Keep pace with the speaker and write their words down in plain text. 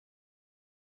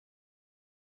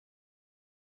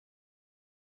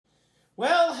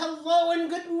Well, hello and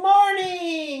good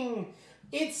morning!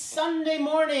 It's Sunday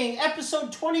morning,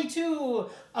 episode 22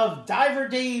 of Diver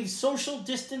Dave's Social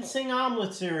Distancing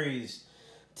Omelet Series.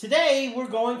 Today, we're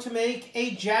going to make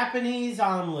a Japanese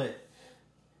omelet.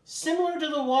 Similar to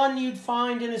the one you'd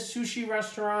find in a sushi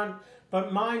restaurant,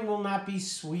 but mine will not be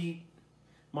sweet.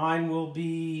 Mine will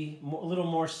be a little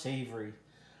more savory.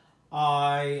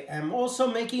 I am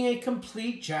also making a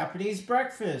complete Japanese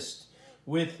breakfast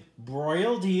with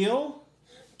broiled eel,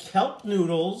 kelp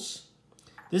noodles.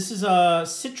 This is a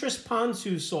citrus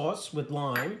ponzu sauce with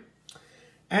lime.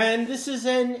 And this is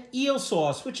an eel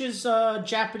sauce, which is a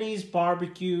Japanese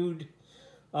barbecued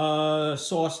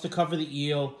sauce to cover the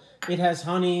eel. It has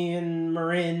honey and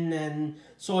mirin and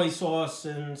soy sauce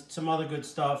and some other good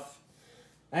stuff.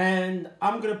 And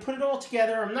I'm going to put it all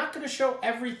together. I'm not going to show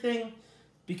everything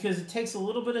because it takes a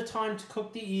little bit of time to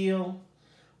cook the eel.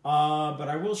 But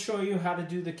I will show you how to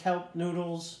do the kelp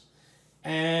noodles.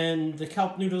 And the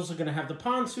kelp noodles are going to have the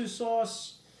ponzu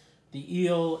sauce. The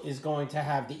eel is going to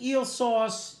have the eel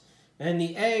sauce. And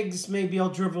the eggs, maybe I'll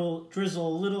drizzle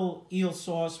a little eel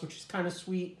sauce, which is kind of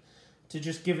sweet, to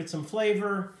just give it some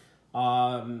flavor.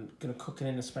 I'm going to cook it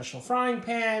in a special frying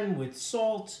pan with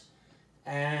salt.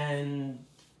 And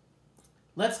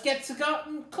let's get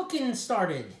to cooking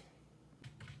started.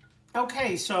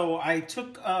 Okay, so I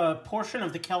took a portion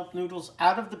of the kelp noodles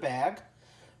out of the bag.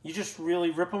 You just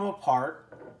really rip them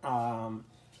apart. And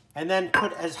then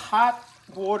put as hot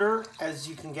water as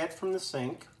you can get from the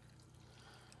sink.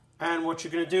 And what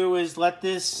you're going to do is let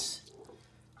this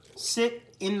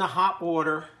sit in the hot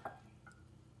water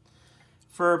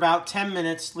for about 10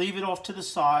 minutes. Leave it off to the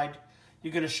side.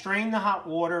 You're going to strain the hot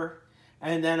water.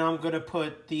 And then I'm going to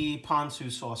put the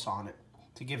ponzu sauce on it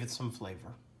to give it some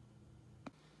flavor.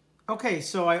 Okay,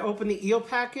 so I opened the eel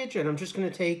package and I'm just going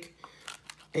to take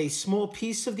a small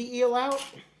piece of the eel out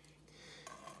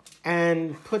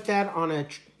and put that on a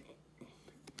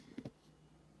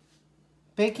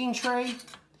baking tray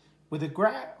with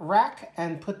a rack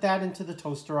and put that into the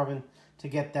toaster oven to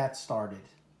get that started.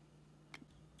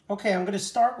 Okay, I'm going to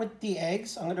start with the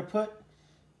eggs. I'm going to put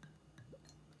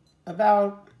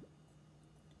about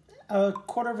a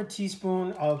quarter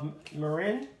teaspoon of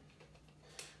mirin,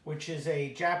 which is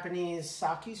a Japanese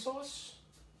sake sauce.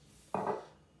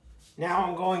 Now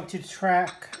I'm going to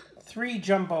crack 3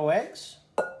 jumbo eggs.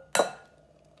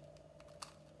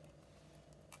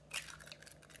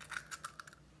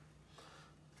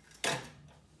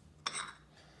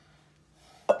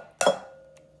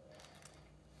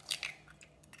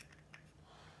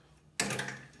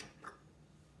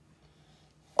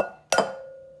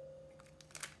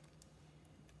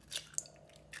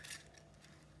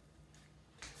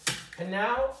 And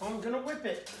now I'm gonna whip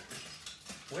it.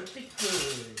 Whip it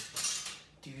good.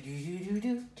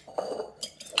 Do-do-do-do-do.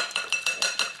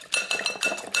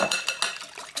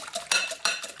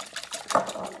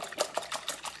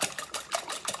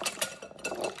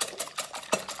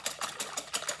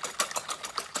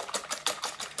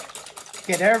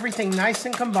 Get everything nice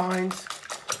and combined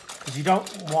because you don't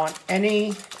want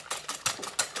any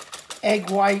egg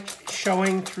white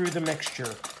showing through the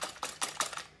mixture.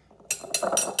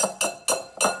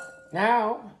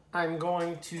 Now, I'm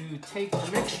going to take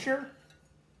the mixture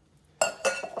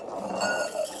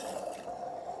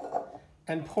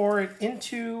and pour it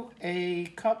into a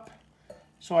cup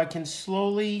so I can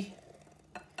slowly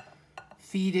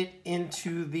feed it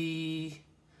into the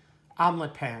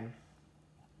omelet pan.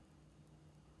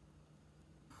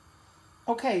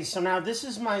 Okay, so now this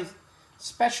is my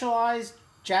specialized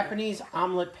Japanese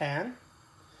omelet pan.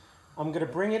 I'm going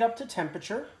to bring it up to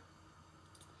temperature.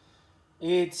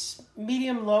 It's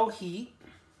medium-low heat.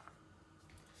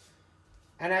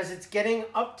 And as it's getting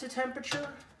up to temperature,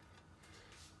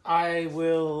 I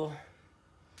will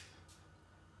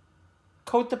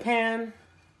coat the pan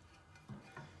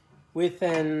with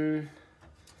an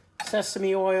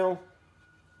sesame oil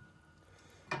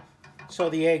so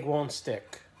the egg won't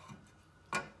stick.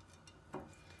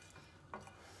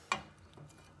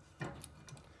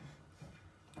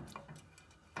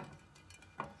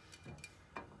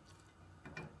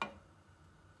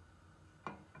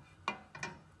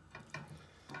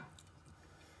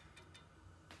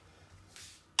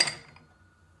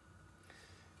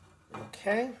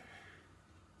 Okay.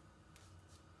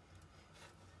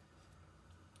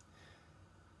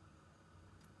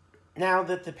 Now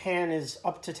that the pan is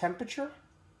up to temperature,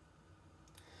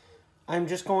 I'm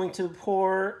just going to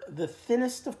pour the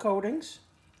thinnest of coatings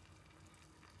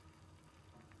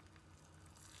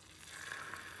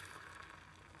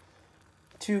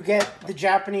to get the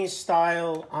Japanese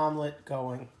style omelet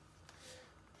going.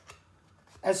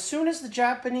 As soon as the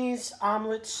Japanese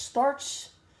omelet starts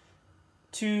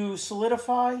to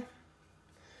solidify,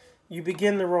 you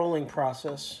begin the rolling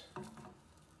process.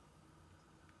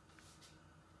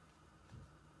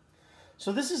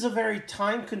 So this is a very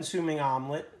time-consuming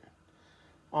omelet.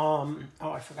 Oh,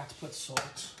 I forgot to put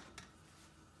salt.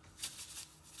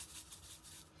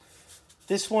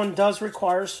 This one does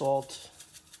require salt.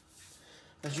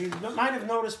 As you might have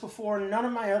noticed before, none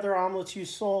of my other omelets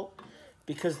use salt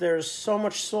because there's so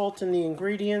much salt in the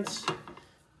ingredients.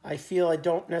 I feel I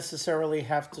don't necessarily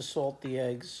have to salt the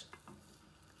eggs.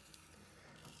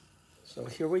 So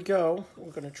here we go.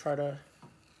 We're going to try to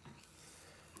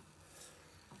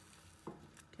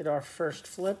get our first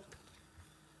flip.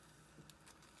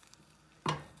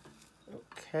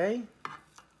 Okay.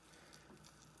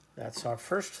 That's our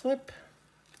first flip.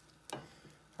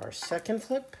 Our second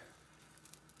flip.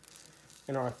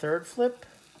 And our third flip.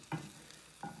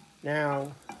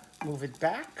 Now move it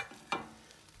back.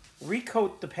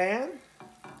 Recoat the pan.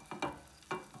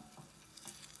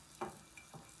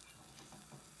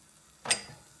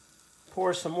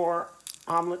 Pour some more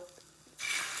omelet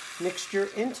mixture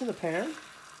into the pan.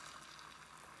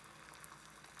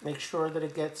 Make sure that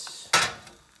it gets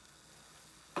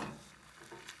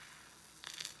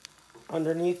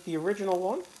underneath the original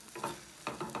one.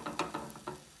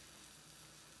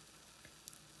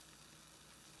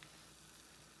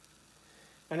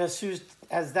 And as soon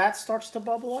as that starts to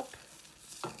bubble up,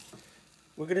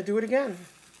 we're going to do it again.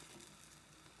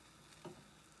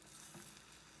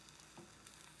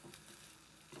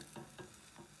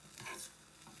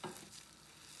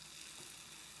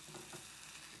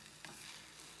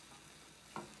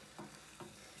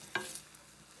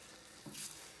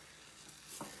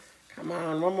 Come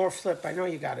on, one more flip. I know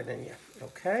you got it in you.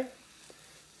 Okay.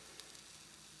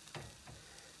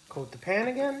 Coat the pan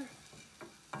again.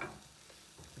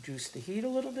 Reduce the heat a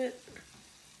little bit.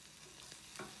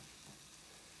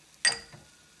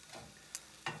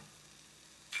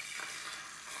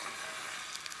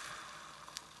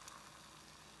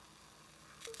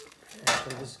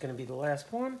 Actually, this is going to be the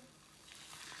last one.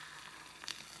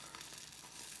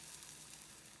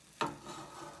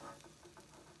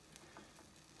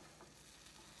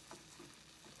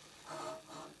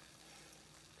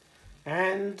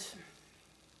 And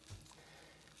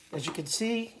as you can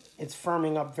see, it's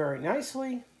firming up very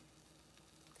nicely.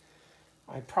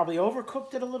 I probably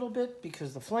overcooked it a little bit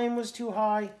because the flame was too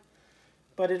high,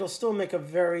 but it'll still make a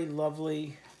very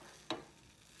lovely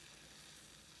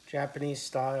Japanese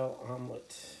style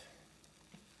omelet.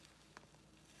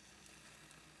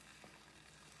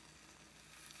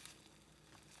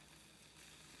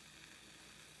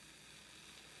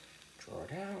 Draw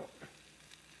it out.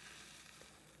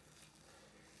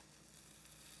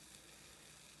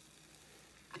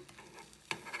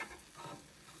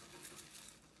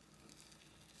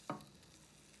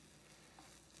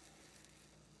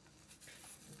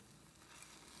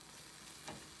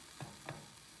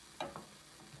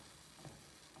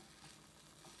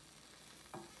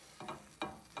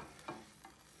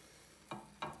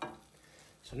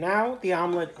 So now the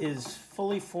omelet is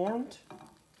fully formed.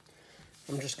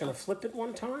 I'm just going to flip it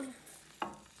one time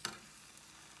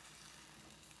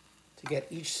to get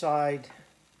each side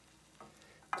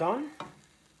done.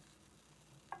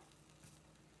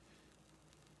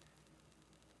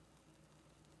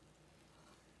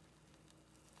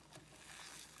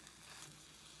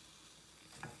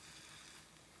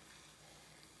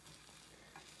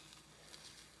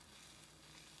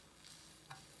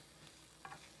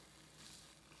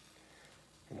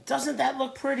 Doesn't that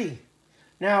look pretty?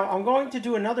 Now, I'm going to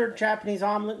do another Japanese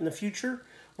omelet in the future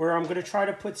where I'm going to try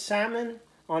to put salmon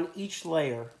on each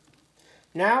layer.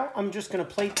 Now, I'm just going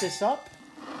to plate this up.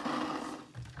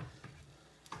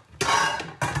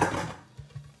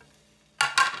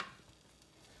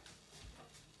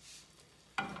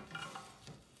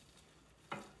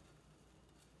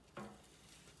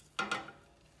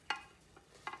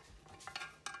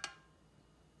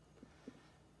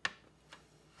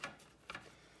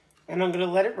 And I'm going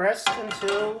to let it rest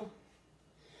until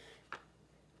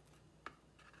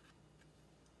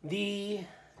the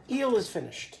eel is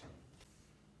finished.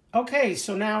 Okay,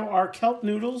 so now our kelp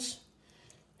noodles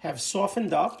have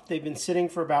softened up. They've been sitting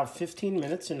for about 15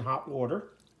 minutes in hot water.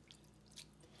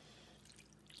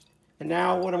 And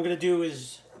now what I'm going to do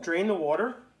is drain the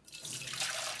water.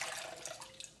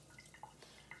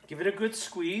 Give it a good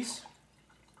squeeze.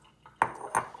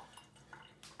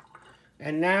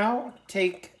 And now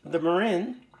take the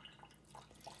mirin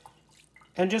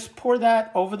and just pour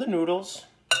that over the noodles.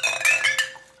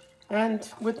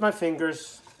 And with my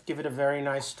fingers, give it a very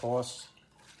nice toss.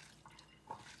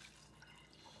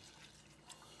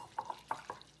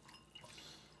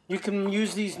 You can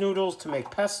use these noodles to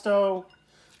make pesto.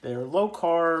 They're low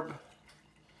carb.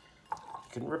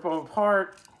 You can rip them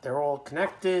apart. They're all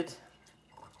connected.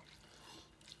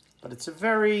 But it's a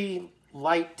very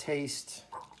light taste.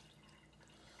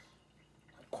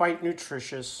 Quite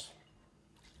nutritious.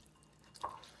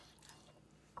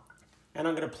 And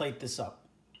I'm going to plate this up.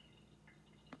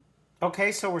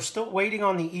 Okay, so we're still waiting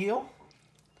on the eel.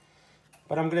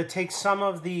 But I'm going to take some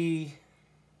of the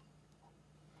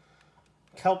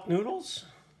kelp noodles.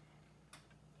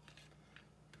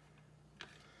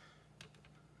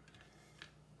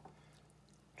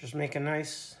 Just make a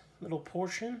nice little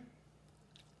portion.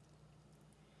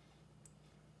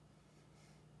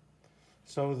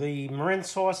 So the marin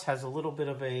sauce has a little bit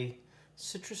of a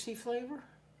citrusy flavor.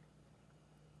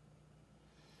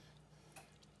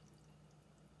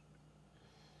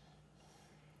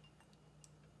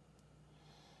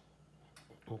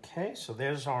 Okay, so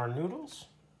there's our noodles.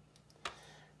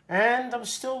 And I'm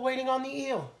still waiting on the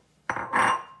eel.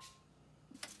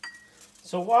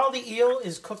 So while the eel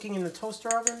is cooking in the toaster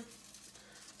oven,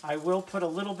 I will put a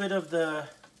little bit of the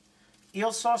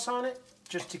eel sauce on it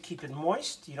just to keep it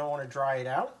moist. You don't want to dry it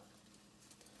out.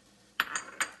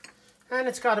 And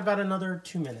it's got about another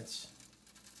 2 minutes.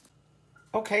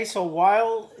 Okay, so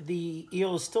while the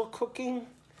eel is still cooking,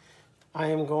 I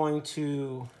am going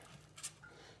to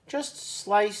just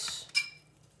slice,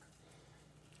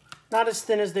 not as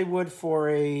thin as they would for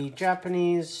a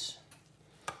Japanese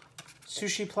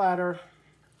sushi platter,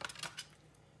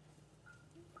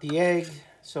 the egg,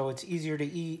 so it's easier to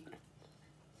eat,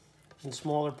 in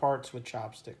smaller parts with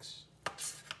chopsticks.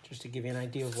 Just to give you an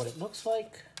idea of what it looks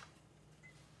like.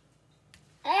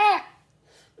 Ah!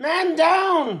 Man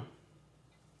down!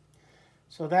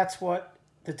 So that's what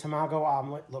the tamago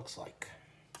omelet looks like.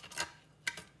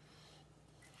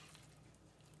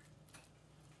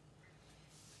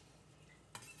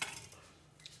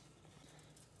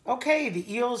 Okay,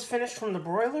 the eel is finished from the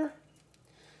broiler,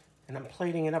 and I'm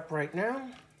plating it up right now.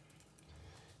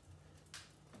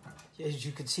 As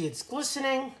you can see, it's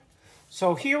glistening.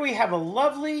 So here we have a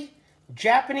lovely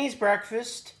Japanese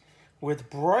breakfast with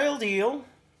broiled eel,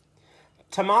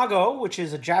 tamago, which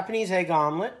is a Japanese egg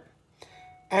omelet,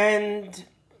 and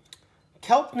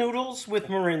kelp noodles with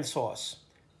marin sauce.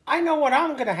 I know what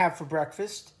I'm going to have for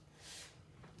breakfast.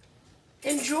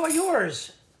 Enjoy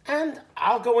yours, and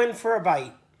I'll go in for a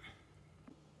bite.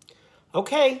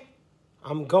 Okay,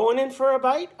 I'm going in for a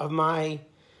bite of my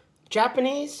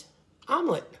Japanese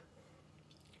omelet.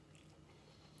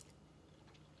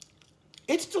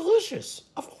 It's delicious,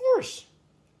 of course.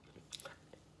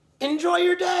 Enjoy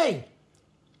your day.